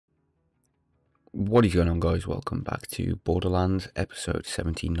What is going on, guys? Welcome back to Borderlands episode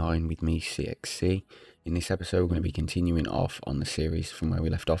 79 with me, cxc. In this episode we're going to be continuing off on the series from where we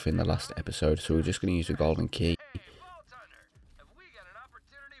left off in the last episode, so we're just going to use the golden key.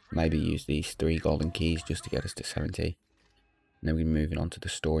 Maybe use these 3 golden keys just to get us to 70. And then we're moving on to the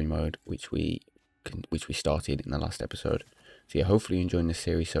story mode which we started in the last episode. So yeah, hopefully you're enjoying this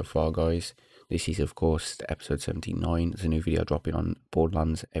series so far, guys. This is of course episode 79. There's a new video dropping on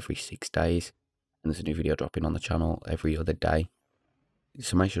Borderlands every 6 days. And there's a new video dropping on the channel every other day.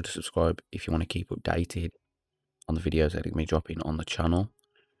 So make sure to subscribe if you want to keep updated on the videos that are going to be dropping on the channel.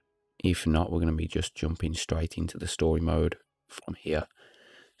 If not, we're going to be just jumping straight into the story mode from here.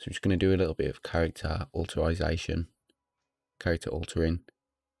 So I'm just going to do a little bit of character altering. I'm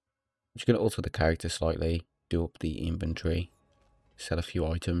just going to alter the character slightly, do up the inventory, sell a few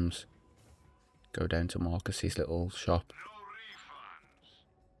items, go down to Marcus's little shop.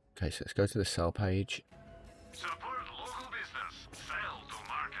 Okay, so let's go to the sell page. Support local business. Sell to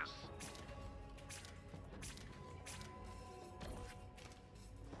Marcus.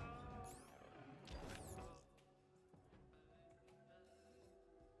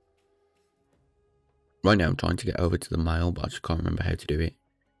 Right now I'm trying to get over to the mail, but I just can't remember how to do it.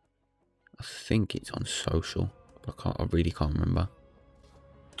 I think it's on social, but I really can't remember.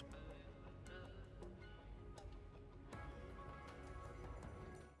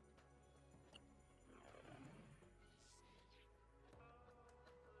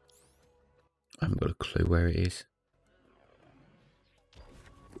 I haven't got a clue where it is.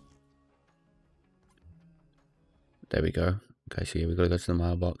 There we go. Okay, so yeah, we've got to go to the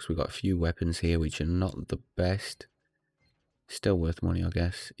mailbox. We've got a few weapons here which are not the best. Still worth money, I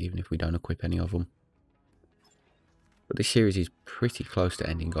guess, even if we don't equip any of them. But this series is pretty close to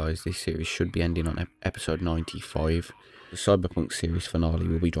ending, guys. This series should be ending on episode 95. The Cyberpunk series finale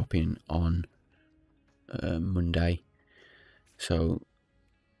will be dropping on Monday. So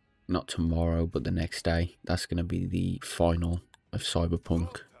not tomorrow, but the next day. That's going to be the final of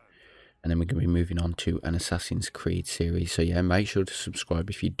Cyberpunk. And then we're going to be moving on to an Assassin's Creed series. So yeah, make sure to subscribe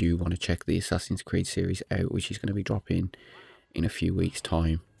if you do want to check the Assassin's Creed series out, which is going to be dropping in a few weeks'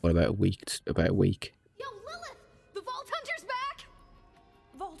 time. What, about a week? About a week. Yo, Lilith! The Vault Hunter's back!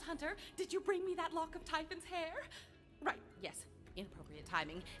 Vault Hunter, did you bring me that lock of Typhon's hair? Right, yes. Inappropriate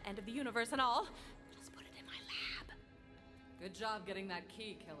timing. End of the universe and all. Just put it in my lab. Good job getting that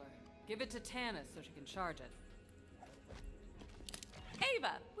key, killer. Give it to Tannis so she can charge it.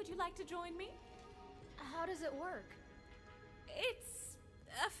 Ava, would you like to join me? How does it work? It's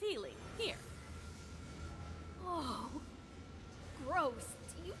a feeling. Here. Oh, gross.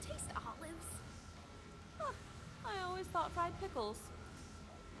 Do you taste olives? Huh. I always thought fried pickles.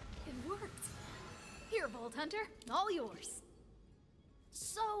 It worked. Here, Vault Hunter, all yours.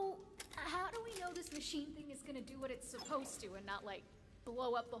 So, how do we know this machine thing is gonna do what it's supposed to and not, like,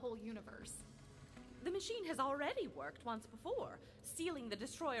 blow up the whole universe? The machine has already worked once before, sealing the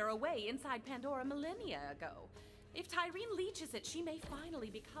destroyer away inside Pandora millennia ago. If Tyreen leeches it, she may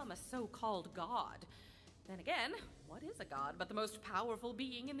finally become a so-called god. Then again, what is a god but the most powerful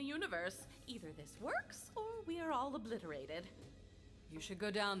being in the universe? Either this works, or we are all obliterated. You should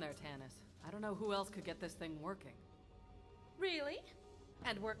go down there, Tannis. I don't know who else could get this thing working. Really?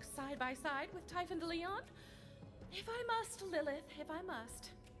 And work side by side with Typhon de Leon? If I must, Lilith, if I must.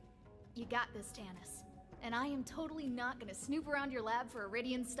 You got this, Tannis. And I am totally not gonna snoop around your lab for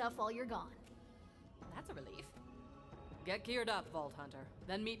Iridian stuff while you're gone. That's a relief. Get geared up, Vault Hunter.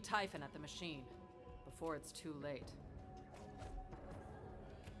 Then meet Typhon at the machine. Before it's too late.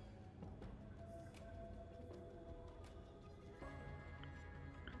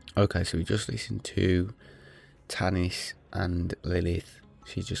 Okay, so we just listened to Tannis and Lilith.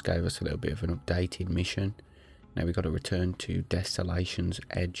 She just gave us a little bit of an updated mission. Now we've got to return to Desolation's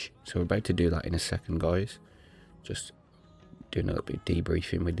Edge. So we're about to do that in a second, guys. Just doing a little bit of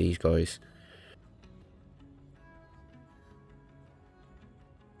debriefing with these guys.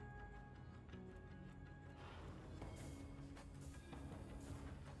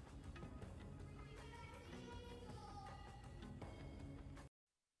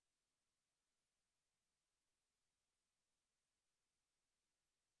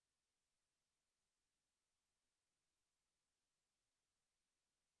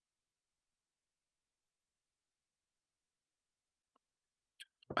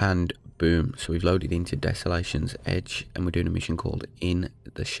 And boom, so we've loaded into Desolation's Edge and we're doing a mission called In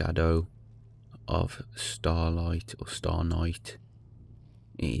the Shadow of Starlight or Star Night.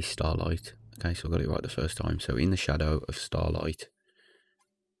 It is Starlight. Okay, so I got it right the first time. So In the Shadow of Starlight.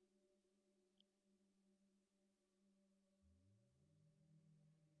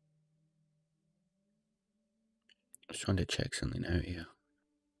 Just trying to check something out here.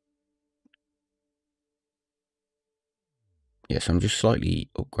 Yes, I'm just slightly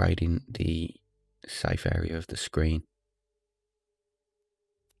upgrading the safe area of the screen.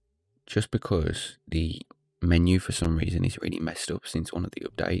 Just because the menu for some reason is really messed up since one of the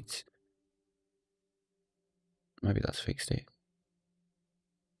updates. Maybe that's fixed it.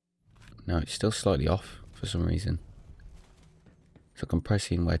 No, it's still slightly off for some reason. So I'm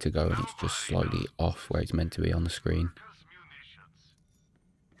pressing where to go and it's just slightly off where it's meant to be on the screen.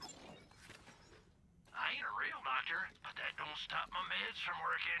 I ain't a real doctor, but that don't stop my meds from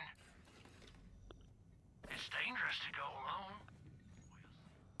working. It's dangerous to go alone.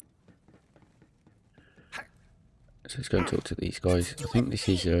 So let's go and talk to these guys. I think this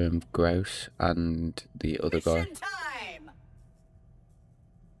is Grouse and the other guy.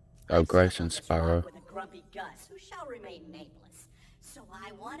 Oh, Grouse and Sparrow. With a grumpy Gus who shall remain nameless. So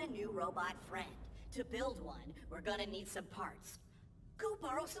I want a new robot friend. To build one, we're gonna need some parts. Go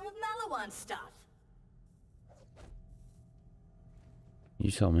borrow some of Malawan's stuff.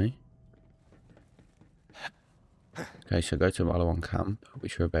 You tell me. Okay, so go to Malawan camp,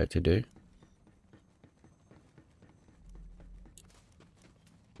 which we're about to do.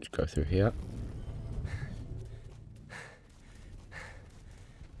 Just go through here.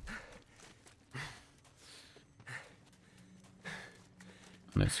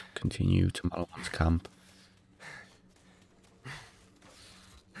 Let's continue to Malawan's camp.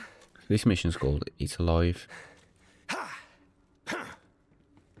 This mission's called Eat Alive.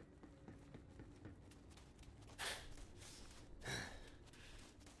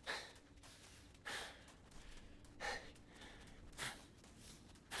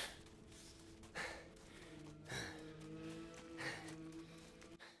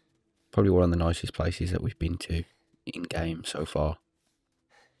 Probably one of the nicest places that we've been to in-game so far.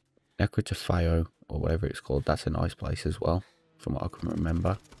 Necrotafio, or whatever it's called, that's a nice place as well, from what I can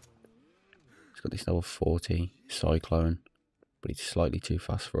remember. It's got this level 40 Cyclone, but it's slightly too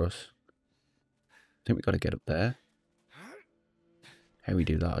fast for us. I think we've got to get up there. How we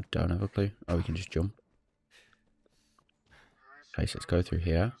do that, I don't have a clue. Oh, we can just jump. Okay, so let's go through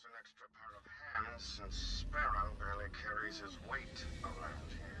here.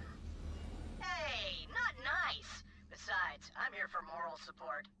 Hey, not nice. Besides, I'm here for moral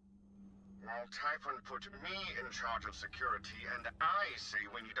support. Well, Typhon put me in charge of security, and I say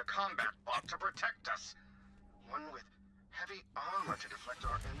we need a combat bot to protect us. One with heavy armor to deflect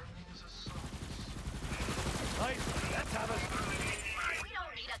our enemies' assaults. Let's have it. We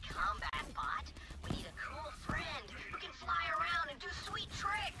don't need a combat bot. We need a cool friend who can fly around and do sweet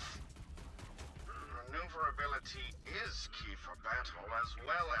tricks. Maneuverability is key for battle, as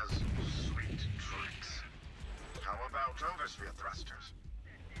well as sweet tricks. How about oversphere thrusters?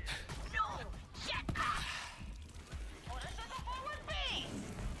 No! Jetpack! Put us in the forward base!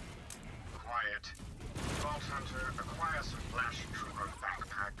 Quiet. Vault Hunter, acquire some flash trooper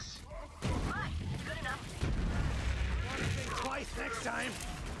backpacks. Right, good enough. Think twice next time.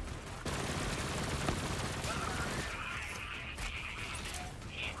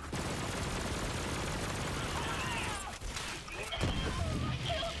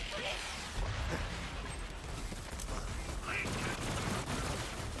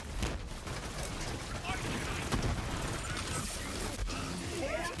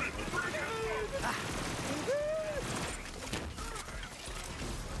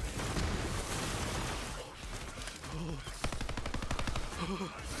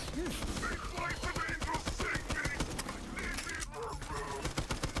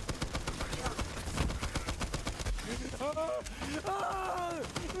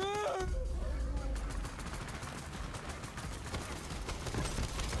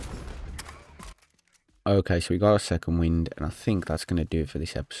 Okay, so we got our second wind, and I think that's going to do it for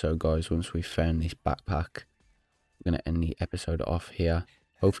this episode, guys. Once we've found this backpack, I'm going to end the episode off here.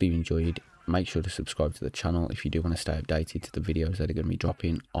 Hopefully you enjoyed. Make sure to subscribe to the channel if you do want to stay updated to the videos that are going to be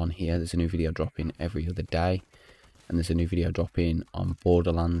dropping on here. There's a new video dropping every other day, and there's a new video dropping on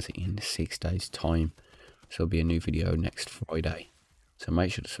Borderlands in 6 days' time. So there'll be a new video next Friday. So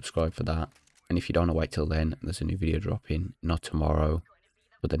make sure to subscribe for that. And if you don't want to wait till then, there's a new video dropping, not tomorrow,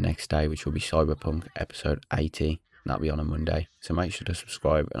 but the next day, which will be Cyberpunk episode 80. That'll be on a Monday. So make sure to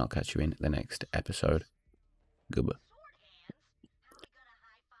subscribe, and I'll catch you in the next episode. Goodbye.